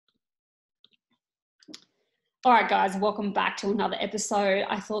All right, guys, welcome back to another episode.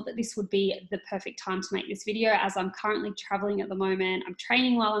 I thought that this would be the perfect time to make this video as I'm currently traveling at the moment. I'm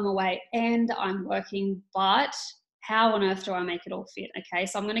training while I'm away and I'm working, but how on earth do I make it all fit? Okay,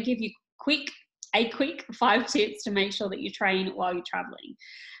 so I'm going to give you a quick 5 tips to make sure that you train while you're traveling.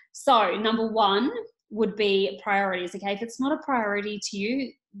 So number one would be priorities. Okay, if it's not a priority to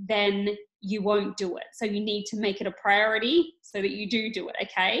you, then you won't do it. So you need to make it a priority so that you do it.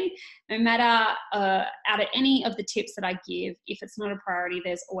 Okay, no matter out of any of the tips that I give, if it's not a priority,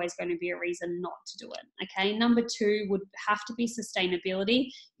 there's always going to be a reason not to do it. Okay, number two would have to be sustainability.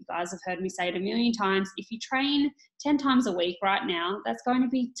 You guys have heard me say it a million times. If you train 10 times a week right now, that's going to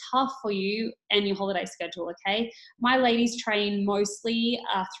be tough for you and your holiday schedule. Okay, my ladies train mostly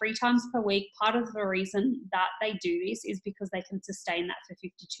 3 times per week. Part of the reason that they do this is because they can sustain that for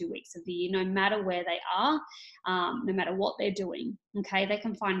 52 weeks of the year, no matter where they are, no matter what they're doing. Okay, they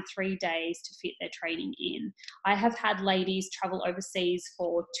can find 3 days to fit their training in. I have had ladies travel overseas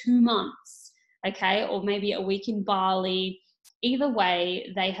for 2 months, okay, or maybe a week in Bali. Either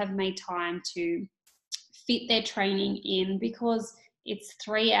way, they have made time to fit their training in because it's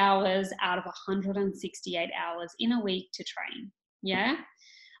 3 hours out of 168 hours in a week to train. Yeah.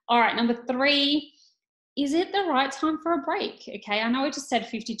 All right. Number 3, is it the right time for a break? Okay. I know I just said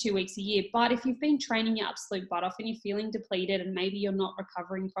 52 weeks a year, but if you've been training your absolute butt off and you're feeling depleted and maybe you're not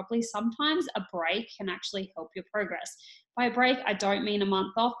recovering properly, sometimes a break can actually help your progress. By a break, I don't mean a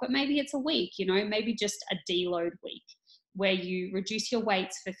month off, but maybe it's a week, maybe just a deload week where you reduce your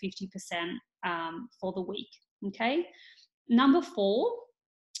weights for 50% for the week. Okay. Number 4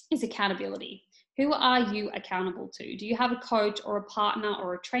 is accountability. Who are you accountable to? Do you have a coach or a partner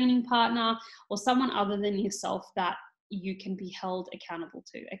or a training partner or someone other than yourself that you can be held accountable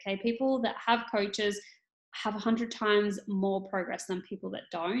to? Okay. People that have coaches have 100 times more progress than people that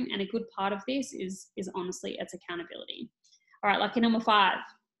don't. And a good part of this is honestly, it's accountability. All right. Lucky number 5.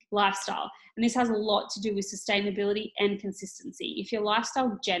 Lifestyle. And this has a lot to do with sustainability and consistency. If your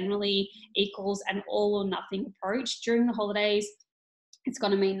lifestyle generally equals an all or nothing approach during the holidays, it's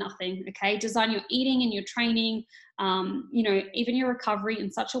going to mean nothing. Okay. Design your eating and your training, even your recovery in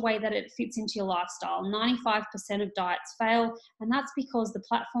such a way that it fits into your lifestyle. 95% of diets fail, and that's because the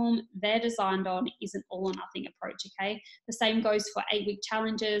platform they're designed on is an all or nothing approach. Okay. The same goes for 8-week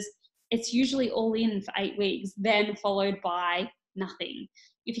challenges. It's usually all in for 8 weeks, then followed by nothing.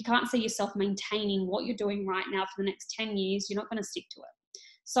 If you can't see yourself maintaining what you're doing right now for the next 10 years, you're not going to stick to it.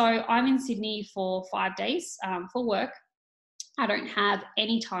 So I'm in Sydney for 5 days for work. I don't have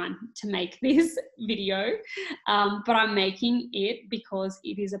any time to make this video, but I'm making it because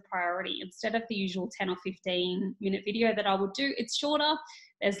it is a priority. Instead of the usual 10 or 15 minute video that I would do, it's shorter,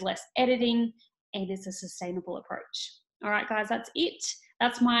 there's less editing, and it's a sustainable approach. All right, guys, that's it.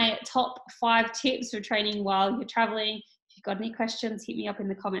 That's my top 5 tips for training while you're traveling. If you've got any questions, hit me up in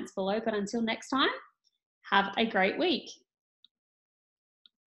the comments below. But until next time, have a great week.